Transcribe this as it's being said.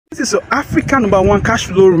This is African #1 cash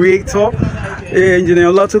flow creator,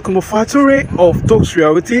 Engineer Mufasa of Talks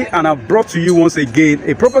Reality, and I've brought to you once again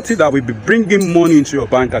a property that will be bringing money into your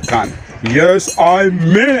bank account. Yes, I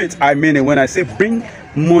mean it. I mean it. When I say bring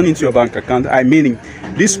money into your bank account, I mean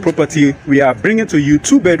it. This property we are bringing to you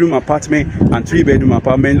 2-bedroom apartment and 3-bedroom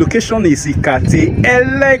apartment. Location is Ikate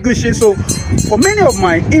Lekki. So for many of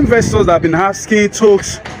my investors that have been asking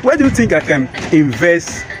Talks, where do you think I can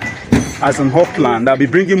invest as an hot plan that will be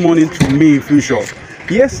bringing money to me in future?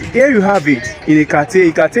 Yes, here you have it in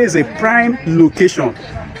Ikate. Ikate is a prime location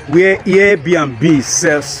where Airbnb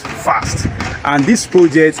sells fast. And this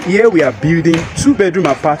project here, we are building 2-bedroom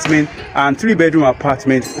apartment and 3-bedroom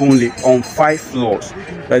apartment only on 5 floors.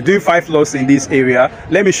 We're doing 5 floors in this area.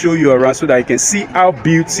 Let me show you around so that you can see how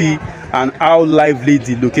beauty and how lively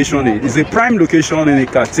the location is. It's a prime location in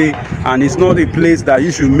Ikate, and it's not a place that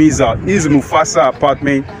you should miss out. This is Mufasa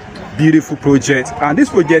Apartment. Beautiful project, and this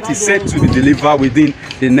project is set to be delivered within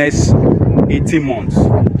the next 18 months.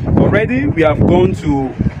 Already we have gone to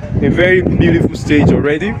a very beautiful stage.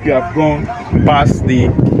 Already we have gone past the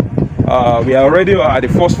we are already at the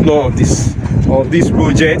first floor of this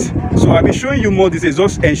project. So I'll be showing you more details.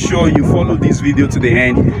 Just ensure you follow this video to the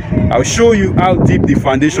end. I'll show you how deep the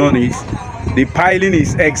foundation is. The piling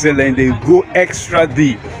is excellent. They go extra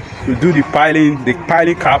deep to do the piling. The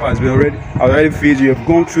piling cap has been already filled. You have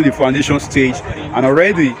gone through the foundation stage and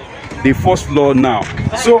already the first floor now.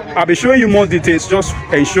 So I'll be showing you more details. Just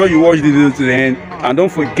ensure you watch the video to the end, and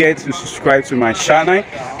don't forget to subscribe to my channel,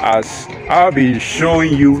 as I'll be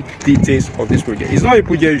showing you details of this project. It's not a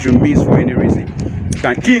project you should miss for any reason. You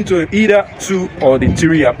can key into either 2 or the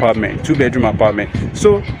 3 apartment, 2-bedroom apartment.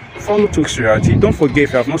 So follow Talks Reality. Don't forget,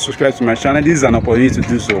 if you have not subscribed to my channel, this is an opportunity to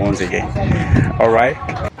do so once again. All right.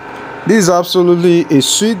 This is absolutely a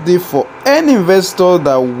sweet deal for any investor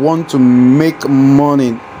that want to make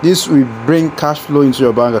money. This will bring cash flow into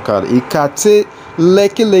your bank account. Ikate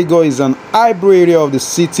Lekki, Lagos is an hybrid area of the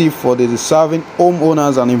city for the deserving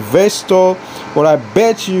homeowners and investors. But I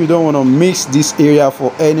bet you don't want to miss this area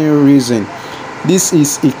for any reason. This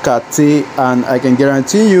is Ikate, and I can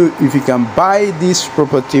guarantee you, if you can buy this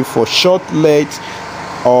property for short let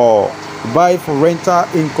or buy for rental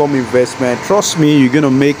income investment, trust me, you're gonna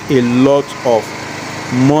make a lot of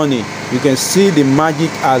money. You can see the magic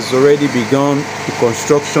has already begun. The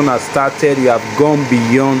construction has started. You have gone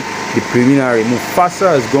beyond the preliminary. Mufasa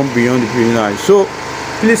has gone beyond the preliminary. So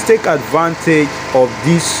please take advantage of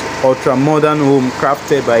this ultra modern home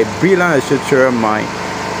crafted by a brilliant architectural mind.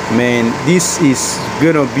 Man, this is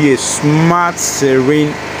gonna be a smart,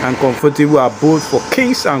 serene and comfortable abode for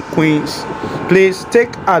kings and queens. Please take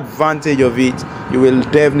advantage of it. You will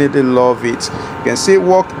definitely love it. You can see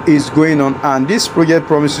work is going on, and this project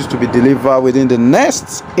promises to be delivered within the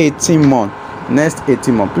next 18 months.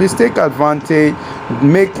 Please take advantage,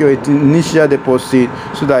 make your initial deposit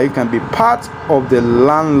so that you can be part of the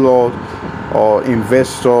landlord or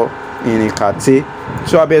investor in Ikate.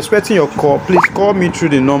 So I'll be expecting your call. Please call me through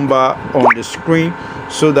the number on the screen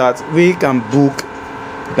so that we can book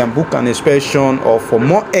an inspection, or for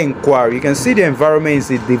more inquiry. You can see the environment is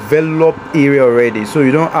a developed area already, so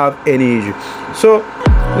you don't have any issue. So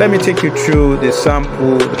let me take you through the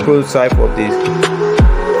sample, the prototype of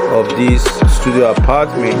this studio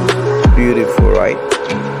apartment. Beautiful, right?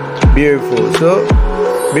 Beautiful. So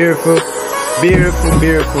beautiful.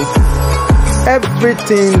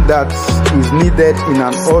 Everything that is needed in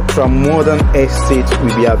an ultra modern estate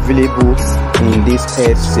will be available in this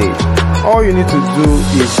estate. All you need to do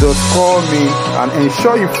is just call me, and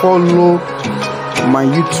ensure you follow my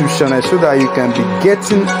YouTube channel so that you can be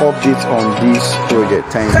getting updates on this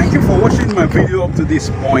project. Thank you for watching my video up to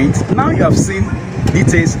this point. Now you have seen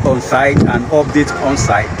details on site and updates on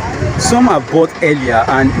site. Some are bought earlier,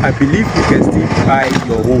 and I believe you can still buy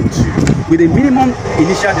your home too. With a minimum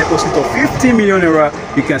initial deposit of 50 million naira,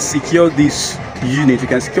 you can secure this unit. You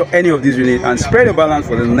can secure any of these units and spread the balance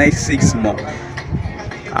for the next 6 months.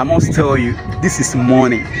 I must tell you, this is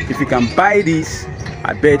money. If you can buy this,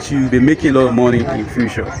 I bet you'll be making a lot of money in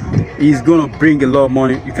future. It's gonna bring a lot of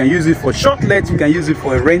money. You can use it for short let, you can use it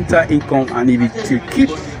for a rental income, and if it will keep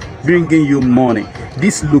bringing you money.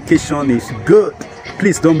 This location is good.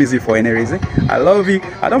 Please don't miss it for any reason. I love you.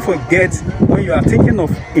 And don't forget, when you are thinking of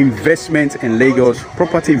investment in Lagos,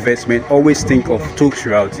 property investment, always think of Talks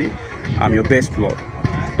Reality. I'm your best plug.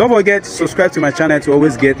 Don't forget to subscribe to my channel to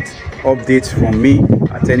always get updates from me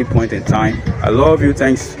at any point in time. I love you.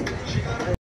 Thanks.